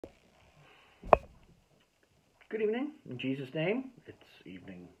Good evening. In Jesus' name, it's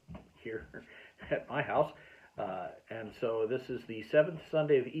evening here at my house. And so this is the seventh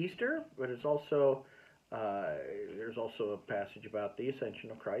Sunday of Easter, but it's also there's also a passage about the ascension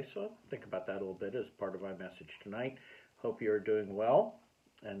of Christ. So think about that a little bit as part of my message tonight. Hope you're doing well.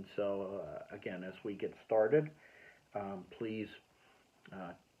 And so again, as we get started, please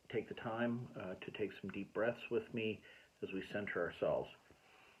take the time to take some deep breaths with me as we center ourselves.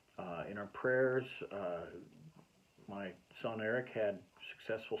 In our prayers, my son Eric had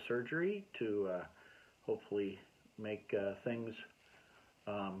successful surgery to hopefully make things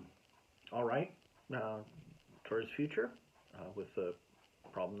all right for his future with the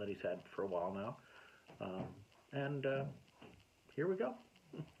problem that he's had for a while now. And here we go.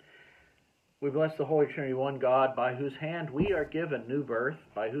 We bless the Holy Trinity, one God, by whose hand we are given new birth,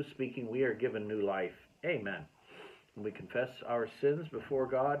 by whose speaking we are given new life. Amen. And we confess our sins before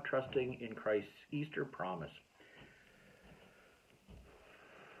God, trusting in Christ's Easter promise.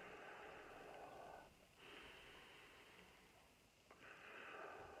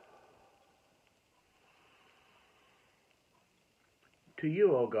 To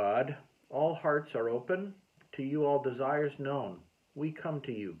you, O God, all hearts are open, to you all desires known. We come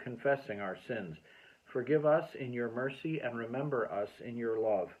to you, confessing our sins. Forgive us in your mercy and remember us in your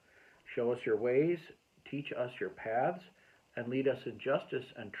love. Show us your ways, teach us your paths, and lead us in justice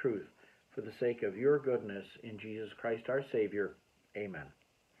and truth, for the sake of your goodness, in Jesus Christ our Savior. Amen.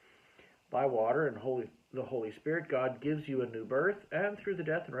 By water and the Holy Spirit, God gives you a new birth, and through the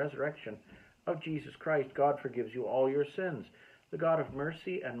death and resurrection of Jesus Christ, God forgives you all your sins. The God of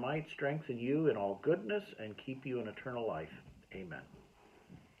mercy and might strengthen you in all goodness and keep you in eternal life. Amen.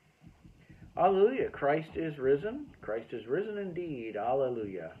 Alleluia. Christ is risen. Christ is risen indeed.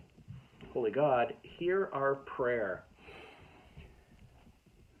 Alleluia. Holy God, hear our prayer.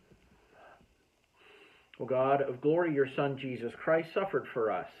 O God of glory, your Son Jesus Christ suffered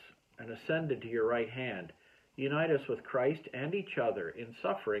for us and ascended to your right hand. Unite us with Christ and each other in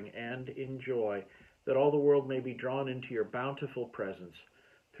suffering and in joy, that all the world may be drawn into your bountiful presence.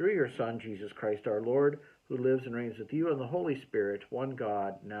 Through your Son, Jesus Christ our Lord, who lives and reigns with you and the Holy Spirit, one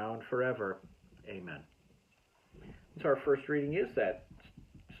God, now and forever. Amen. So our first reading is that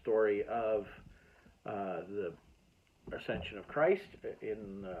story of the ascension of Christ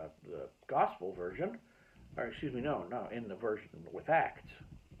in the Gospel version, in the version with Acts.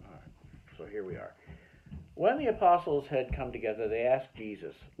 So here we are. When the apostles had come together, they asked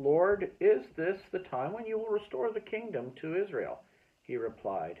Jesus, Lord, is this the time when you will restore the kingdom to Israel? He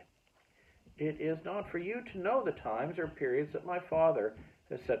replied, It is not for you to know the times or periods that my Father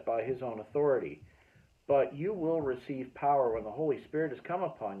has set by his own authority, but you will receive power when the Holy Spirit has come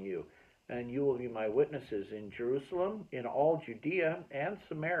upon you, and you will be my witnesses in Jerusalem, in all Judea and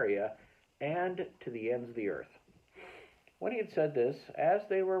Samaria, and to the ends of the earth. When he had said this, as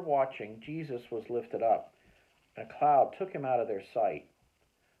they were watching, Jesus was lifted up. A cloud took him out of their sight.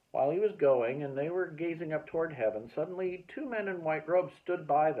 While he was going, and they were gazing up toward heaven, suddenly 2 men in white robes stood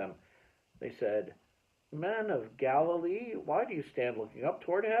by them. They said, Men of Galilee, why do you stand looking up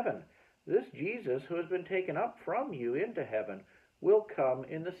toward heaven? This Jesus, who has been taken up from you into heaven, will come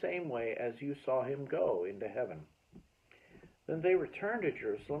in the same way as you saw him go into heaven. Then they returned to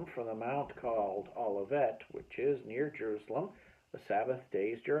Jerusalem from the mount called Olivet, which is near Jerusalem, a Sabbath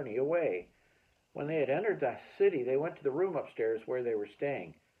day's journey away. When they had entered the city, they went to the room upstairs where they were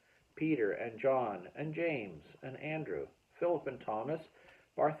staying. Peter and John and James and Andrew, Philip and Thomas,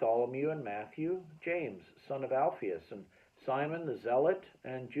 Bartholomew and Matthew, James, son of Alphaeus, and Simon the Zealot,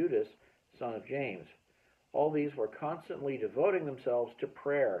 and Judas, son of James. All these were constantly devoting themselves to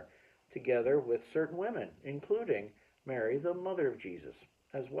prayer, together with certain women, including Mary, the mother of Jesus,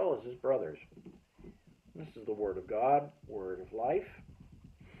 as well as his brothers. This is the word of God, word of life.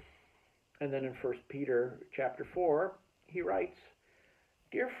 And then in 1 Peter chapter 4, he writes,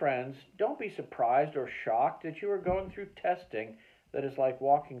 Dear friends, don't be surprised or shocked that you are going through testing that is like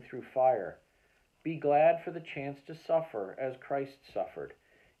walking through fire. Be glad for the chance to suffer as Christ suffered.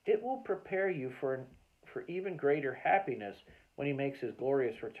 It will prepare you for even greater happiness when he makes his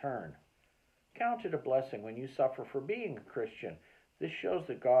glorious return. Count it a blessing when you suffer for being a Christian. This shows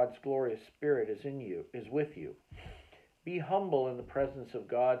that God's glorious Spirit is with you. Be humble in the presence of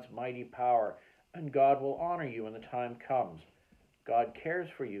God's mighty power, and God will honor you when the time comes. God cares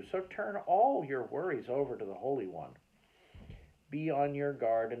for you, so turn all your worries over to the Holy One. Be on your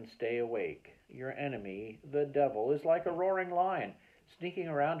guard and stay awake. Your enemy, the devil, is like a roaring lion, sneaking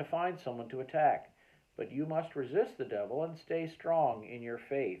around to find someone to attack. But you must resist the devil and stay strong in your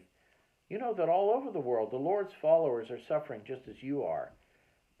faith. You know that all over the world the Lord's followers are suffering just as you are.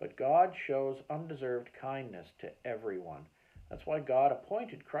 But God shows undeserved kindness to everyone. That's why God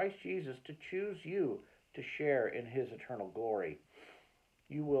appointed Christ Jesus to choose you to share in his eternal glory.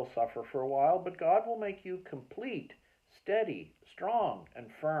 You will suffer for a while, but God will make you complete, steady, strong, and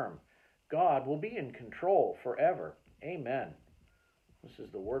firm. God will be in control forever. Amen. This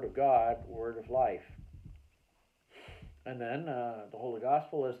is the Word of God, Word of life. And then the Holy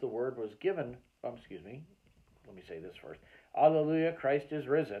Gospel, as the Word was given, let me say this first. Alleluia, Christ is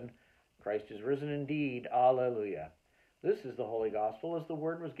risen. Christ is risen indeed. Alleluia. This is the Holy Gospel as the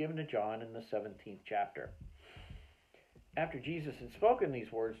Word was given to John in the 17th chapter. After Jesus had spoken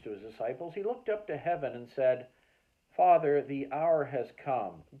these words to his disciples, he looked up to heaven and said, Father, the hour has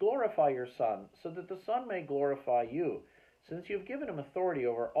come. Glorify your Son, so that the Son may glorify you, since you have given him authority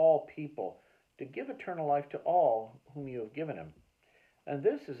over all people, to give eternal life to all whom you have given him. And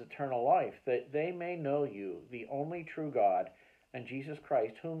this is eternal life, that they may know you, the only true God, and Jesus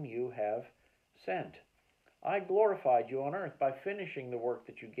Christ, whom you have sent. I glorified you on earth by finishing the work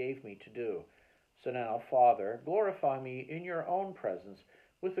that you gave me to do. So now, Father, glorify me in your own presence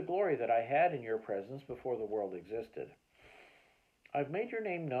with the glory that I had in your presence before the world existed. I've made your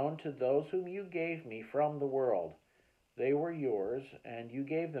name known to those whom you gave me from the world. They were yours, and you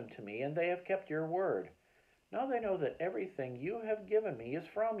gave them to me, and they have kept your word. Now they know that everything you have given me is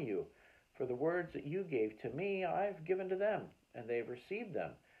from you. For the words that you gave to me I have given to them, and they have received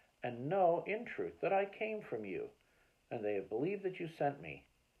them, and know in truth that I came from you, and they have believed that you sent me.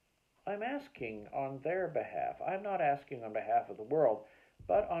 I'm asking on their behalf. I'm not asking on behalf of the world,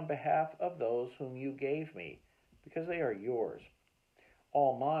 but on behalf of those whom you gave me, because they are yours.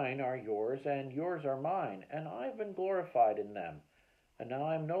 All mine are yours, and yours are mine, and I have been glorified in them. And now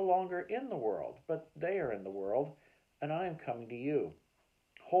I am no longer in the world, but they are in the world, and I am coming to you.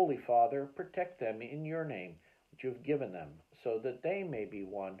 Holy Father, protect them in your name that you have given them, so that they may be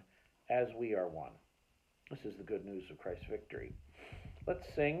one as we are one. This is the good news of Christ's victory. Let's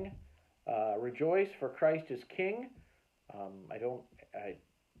sing Rejoice, for Christ is King. I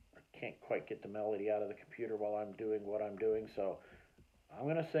can't quite get the melody out of the computer while I'm doing what I'm doing, so I'm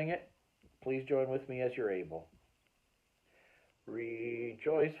going to sing it. Please join with me as you're able.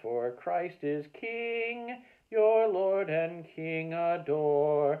 Rejoice, for Christ is King, your Lord and King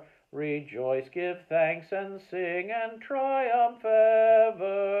adore. Rejoice, give thanks and sing and triumph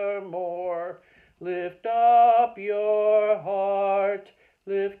evermore. Lift up your heart,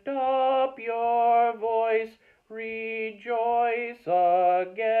 lift up your voice, rejoice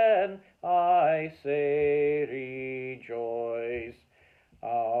again, I say rejoice.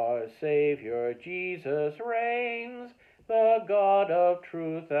 Our Savior Jesus reigns, the God of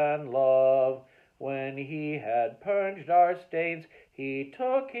truth and love. When he had purged our stains, he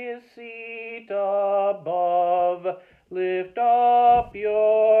took his seat above. Lift up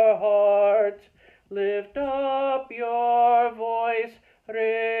your heart, lift up your voice,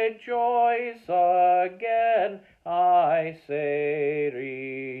 rejoice again, I say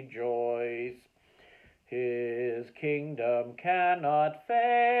rejoice. His kingdom cannot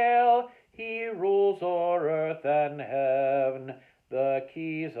fail, he rules o'er earth and heaven. The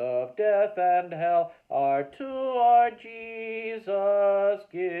keys of death and hell are to our Jesus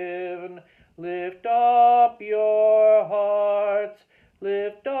given. Lift up your hearts,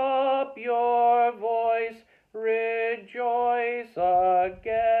 lift up your voice, rejoice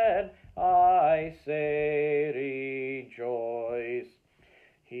again, I say rejoice.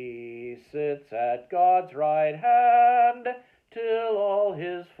 He sits at God's right hand till all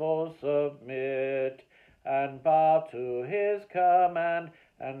his foes submit and bow to his command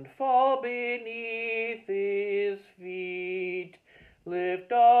and fall beneath his feet.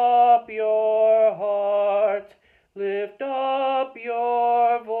 Lift up your heart, lift up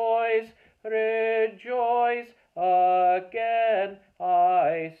your voice, rejoice again,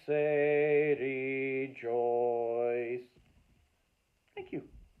 I say rejoice. Thank you.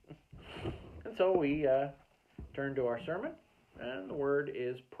 And so we turn to our sermon, and the word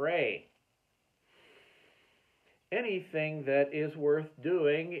is pray. Anything that is worth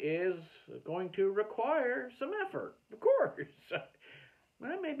doing is going to require some effort, of course.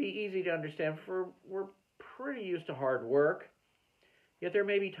 That may be easy to understand, for we're pretty used to hard work. Yet there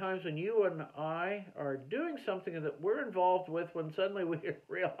may be times when you and I are doing something that we're involved with when suddenly we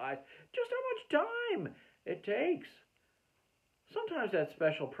realize just how much time it takes. Sometimes that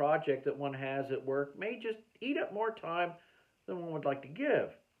special project that one has at work may just eat up more time than one would like to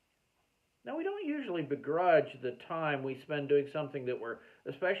give. Now, we don't usually begrudge the time we spend doing something that we're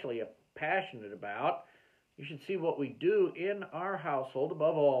especially passionate about. You should see what we do in our household,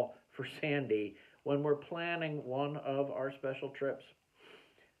 above all for Sandy, when we're planning one of our special trips.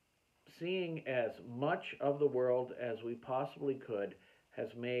 seeing as much of the world as we possibly could has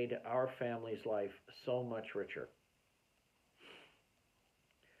made our family's life so much richer.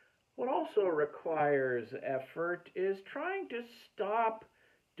 What also requires effort is trying to stop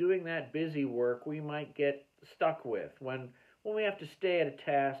doing that busy work we might get stuck with when we have to stay at a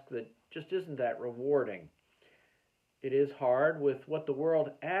task that just isn't that rewarding. It is hard with what the world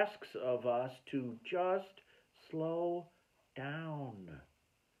asks of us to just slow down.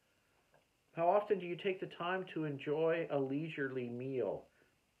 How often do you take the time to enjoy a leisurely meal?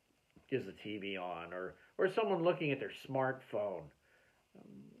 Is the TV on, or someone looking at their smartphone?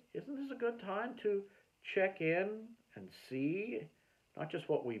 Isn't this a good time to check in and see not just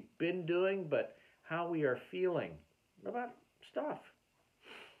what we've been doing, but how we are feeling about stuff?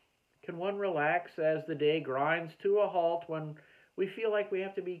 Can one relax as the day grinds to a halt when we feel like we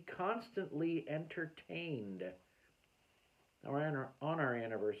have to be constantly entertained? On our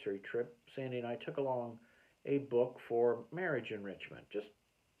anniversary trip, Sandy and I took along a book for marriage enrichment, just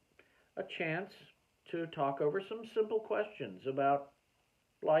a chance to talk over some simple questions about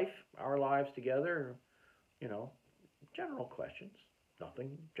life, our lives together, general questions,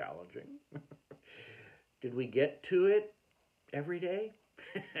 nothing challenging. Did we get to it every day?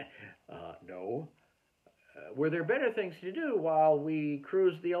 No. Were there better things to do while we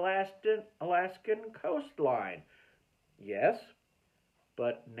cruised the Alaskan coastline? Yes,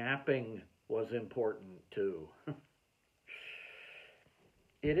 but napping was important too.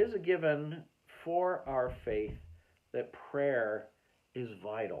 It is a given for our faith that prayer is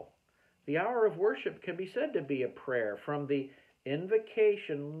vital. The hour of worship can be said to be a prayer, from the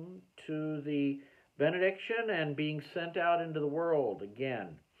invocation to the benediction and being sent out into the world again.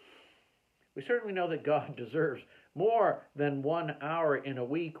 We certainly know that God deserves more than 1 hour in a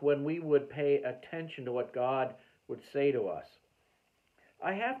week when we would pay attention to what God would say to us.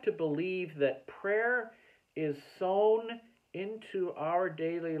 I have to believe that prayer is sewn into our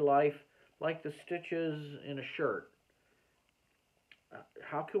daily life like the stitches in a shirt.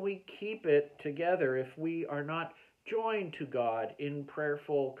 How can we keep it together if we are not joined to God in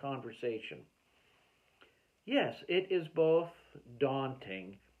prayerful conversation? Yes, it is both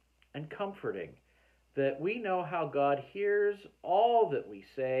daunting and comforting that we know how God hears all that we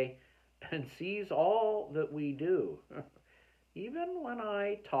say and sees all that we do. Even when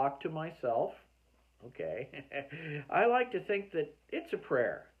I talk to myself, I like to think that it's a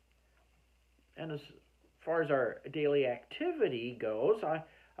prayer. And as far as our daily activity goes,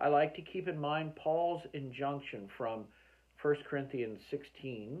 I like to keep in mind Paul's injunction from 1 Corinthians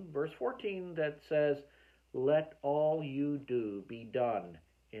 16, verse 14, that says, "Let all you do be done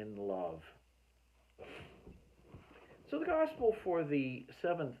in love." So the gospel for the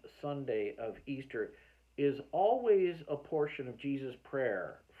seventh Sunday of Easter is always a portion of Jesus'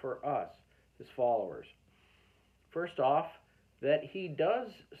 prayer for us, his followers. First off, that he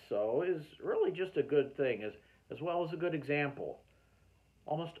does so is really just a good thing, as well as a good example.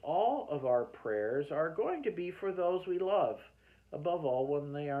 Almost all of our prayers are going to be for those we love, above all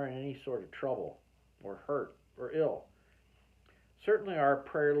when they are in any sort of trouble, or hurt, or ill. Certainly our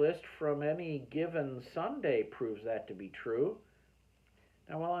prayer list from any given Sunday proves that to be true.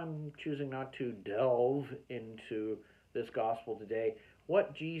 Now, while I'm choosing not to delve into this gospel today,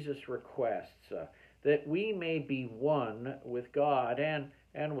 what Jesus requests, that we may be one with God and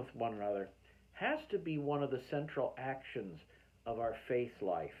with one another, has to be one of the central actions of our faith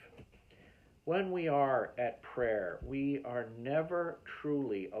life. When we are at prayer, we are never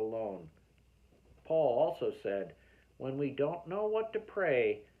truly alone. Paul also said, when we don't know what to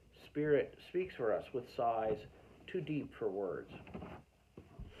pray, Spirit speaks for us with sighs too deep for words.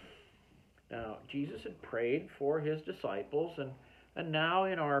 Now, Jesus had prayed for his disciples, and now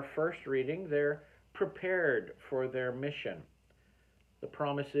in our first reading, they're prepared for their mission. The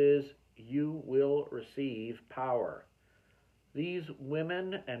promise is, you will receive power. These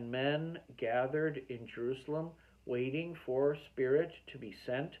women and men gathered in Jerusalem, waiting for Spirit to be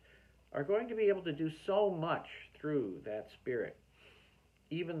sent, are going to be able to do so much through that Spirit.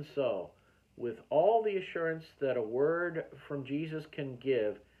 Even so, with all the assurance that a word from Jesus can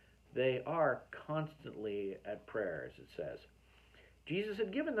give, they are constantly at prayer, as it says. Jesus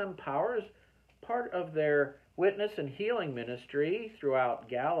had given them power as part of their witness and healing ministry throughout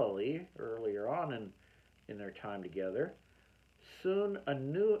Galilee earlier on in their time together. Soon a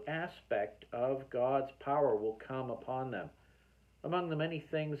new aspect of God's power will come upon them. Among the many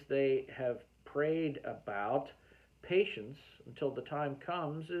things they have prayed about, patience until the time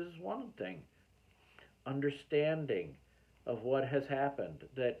comes is one thing. Understanding of what has happened,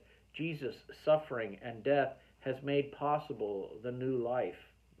 that Jesus' suffering and death has made possible the new life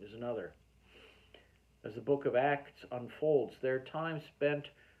is another. As the book of Acts unfolds, their time spent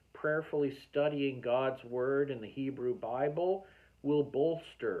prayerfully studying God's Word in the Hebrew Bible will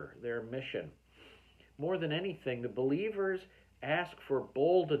bolster their mission. More than anything, the believers ask for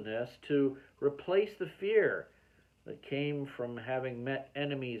boldness to replace the fear that came from having met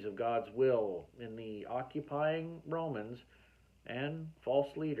enemies of God's will in the occupying Romans and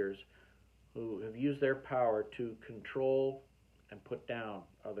false leaders who have used their power to control and put down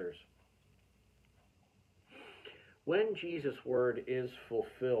others. When Jesus' word is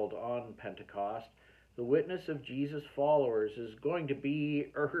fulfilled on Pentecost, the witness of Jesus' followers is going to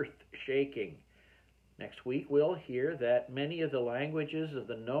be earth-shaking. Next week, we'll hear that many of the languages of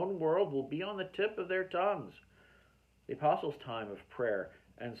the known world will be on the tip of their tongues. The apostles' time of prayer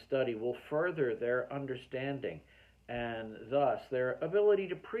and study will further their understanding and thus their ability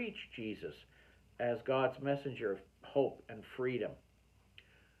to preach Jesus as God's messenger of hope and freedom.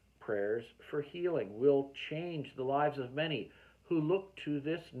 Prayers for healing will change the lives of many who look to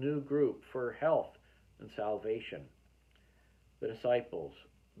this new group for health and salvation. The disciples,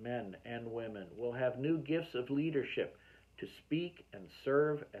 men and women, will have new gifts of leadership to speak and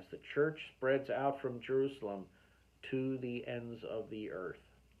serve as the church spreads out from Jerusalem to the ends of the earth.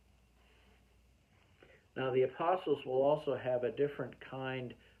 Now, the apostles will also have a different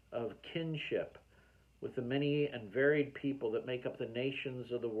kind of kinship with the many and varied people that make up the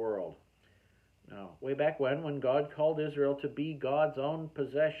nations of the world. Now, way back when God called Israel to be God's own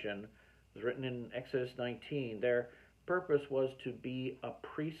possession, it was written in Exodus 19, their purpose was to be a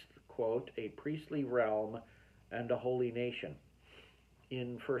quote, a priestly realm and a holy nation.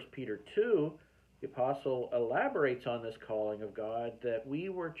 In 1 Peter 2, the apostle elaborates on this calling of God that we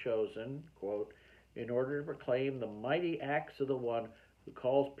were chosen, quote, in order to proclaim the mighty acts of the one who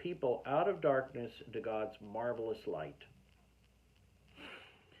calls people out of darkness into God's marvelous light.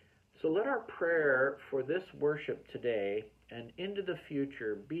 So let our prayer for this worship today and into the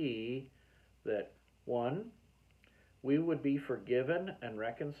future be that, 1, we would be forgiven and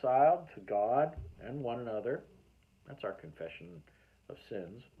reconciled to God and one another. That's our confession of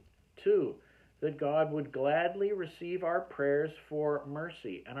sins. 2, that God would gladly receive our prayers for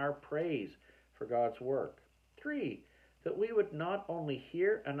mercy and our praise for God's work. 3, that we would not only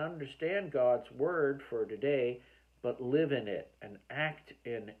hear and understand God's word for today, but live in it and act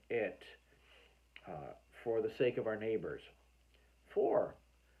in it for the sake of our neighbors. 4,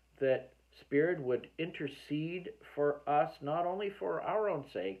 that Spirit would intercede for us, not only for our own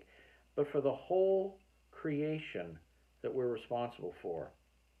sake, but for the whole creation that we're responsible for.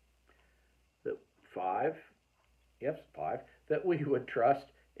 5, that we would trust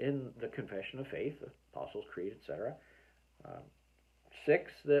in the confession of faith, the Apostles' Creed, etc.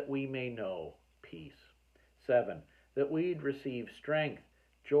 6, that we may know peace. 7, that we'd receive strength,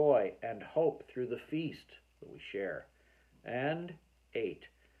 joy, and hope through the feast that we share. And 8,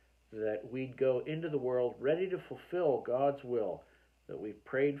 that we'd go into the world ready to fulfill God's will that we've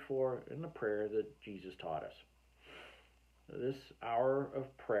prayed for in the prayer that Jesus taught us. This hour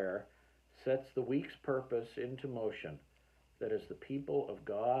of prayer sets the week's purpose into motion, that as the people of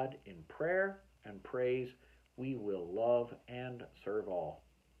God in prayer and praise, we will love and serve all.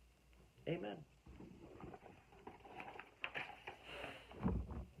 Amen.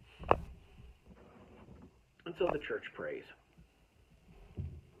 And so the church prays.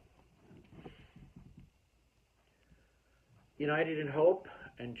 United in hope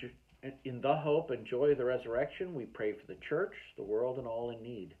and in the hope and joy of the resurrection, we pray for the church, the world, and all in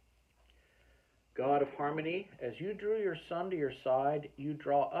need. God of harmony, as you drew your Son to your side, you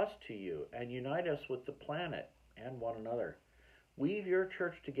draw us to you and unite us with the planet and one another. Weave your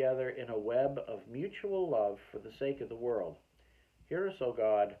church together in a web of mutual love for the sake of the world. Hear us, O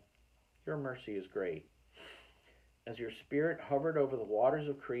God. Your mercy is great. As your Spirit hovered over the waters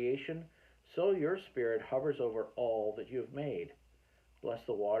of creation, so your Spirit hovers over all that you have made. Bless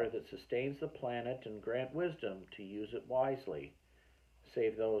the water that sustains the planet and grant wisdom to use it wisely.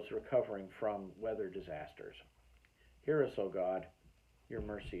 Save those recovering from weather disasters. Hear us, O God. Your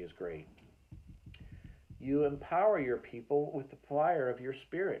mercy is great. You empower your people with the fire of your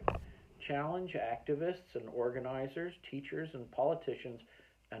Spirit. Challenge activists and organizers, teachers and politicians,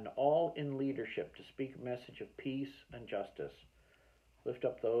 and all in leadership to speak a message of peace and justice. Lift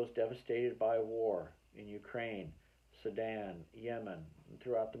up those devastated by war in Ukraine, Sudan, Yemen, and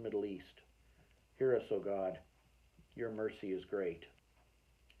throughout the Middle East. Hear us, O God. Your mercy is great.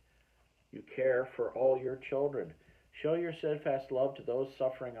 You care for all your children. Show your steadfast love to those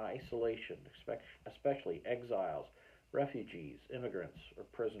suffering isolation, especially exiles, refugees, immigrants, or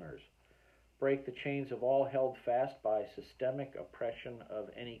prisoners. Break the chains of all held fast by systemic oppression of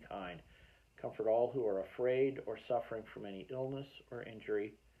any kind. Comfort all who are afraid or suffering from any illness or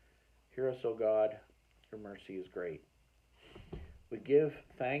injury. Hear us, O God, your mercy is great. We give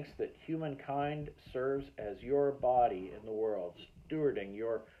thanks that humankind serves as your body in the world, stewarding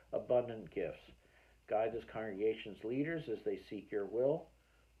your abundant gifts. Guide this congregation's leaders as they seek your will.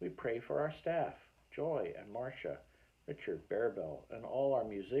 We pray for our staff, Joy and Marcia, Richard, Bearbell, and all our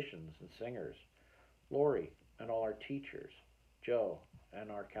musicians and singers, Lori and all our teachers, Joe and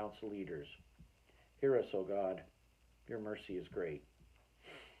our council leaders. Hear us, O God, your mercy is great.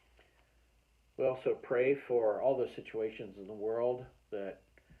 We also pray for all those situations in the world that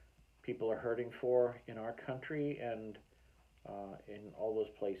people are hurting for in our country and in all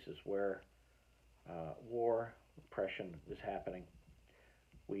those places where war, oppression is happening.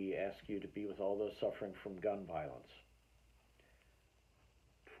 We ask you to be with all those suffering from gun violence,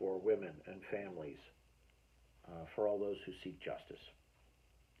 for women and families, for all those who seek justice,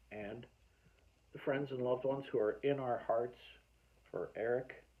 and the friends and loved ones who are in our hearts, for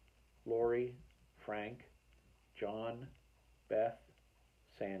Eric, Lori, Frank, John, Beth,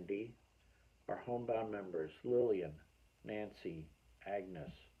 Sandy, our homebound members, Lillian, Nancy,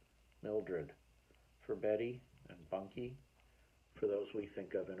 Agnes, Mildred, for Betty and Bunky, for those we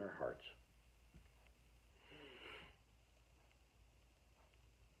think of in our hearts.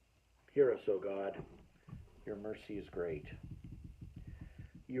 Hear us, O God, your mercy is great.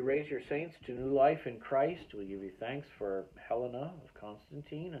 You raise your saints to new life in Christ. We give you thanks for Helena of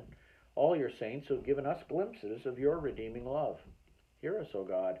Constantine and all your saints who have given us glimpses of your redeeming love. Hear us, O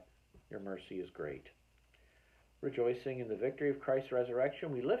God, your mercy is great. Rejoicing in the victory of Christ's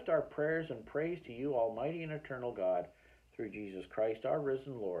resurrection, we lift our prayers and praise to you, almighty and eternal God, through Jesus Christ, our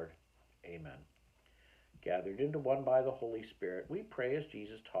risen Lord. Amen. Gathered into one by the Holy Spirit, we pray as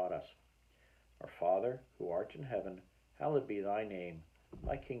Jesus taught us. Our Father, who art in heaven, hallowed be thy name.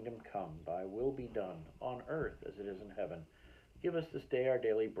 Thy kingdom come, thy will be done, on earth as it is in heaven. Give us this day our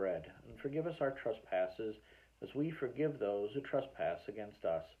daily bread, and forgive us our trespasses, as we forgive those who trespass against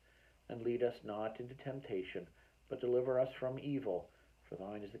us. And lead us not into temptation, but deliver us from evil. For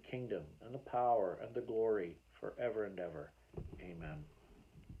thine is the kingdom, and the power, and the glory, forever and ever. Amen.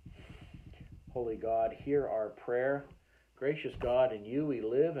 Holy God, hear our prayer. Gracious God, in you we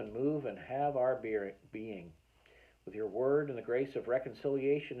live and move and have our being. With your word and the grace of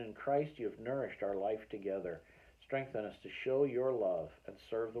reconciliation in Christ, you have nourished our life together. Strengthen us to show your love and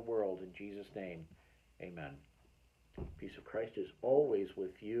serve the world in Jesus' name. Amen. Peace of Christ is always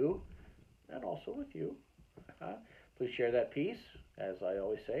with you and also with you. Please share that peace, as I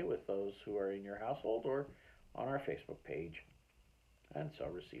always say, with those who are in your household or on our Facebook page, and so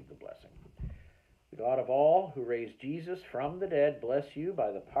receive the blessing. The God of all, who raised Jesus from the dead, bless you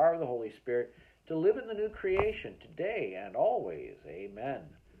by the power of the Holy Spirit to live in the new creation today and always. Amen.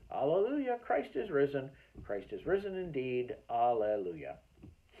 Alleluia. Christ is risen. Christ is risen indeed. Alleluia.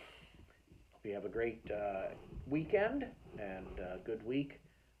 Hope you have a great weekend and a good week,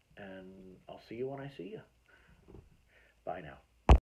 and I'll see you when I see you. Bye now.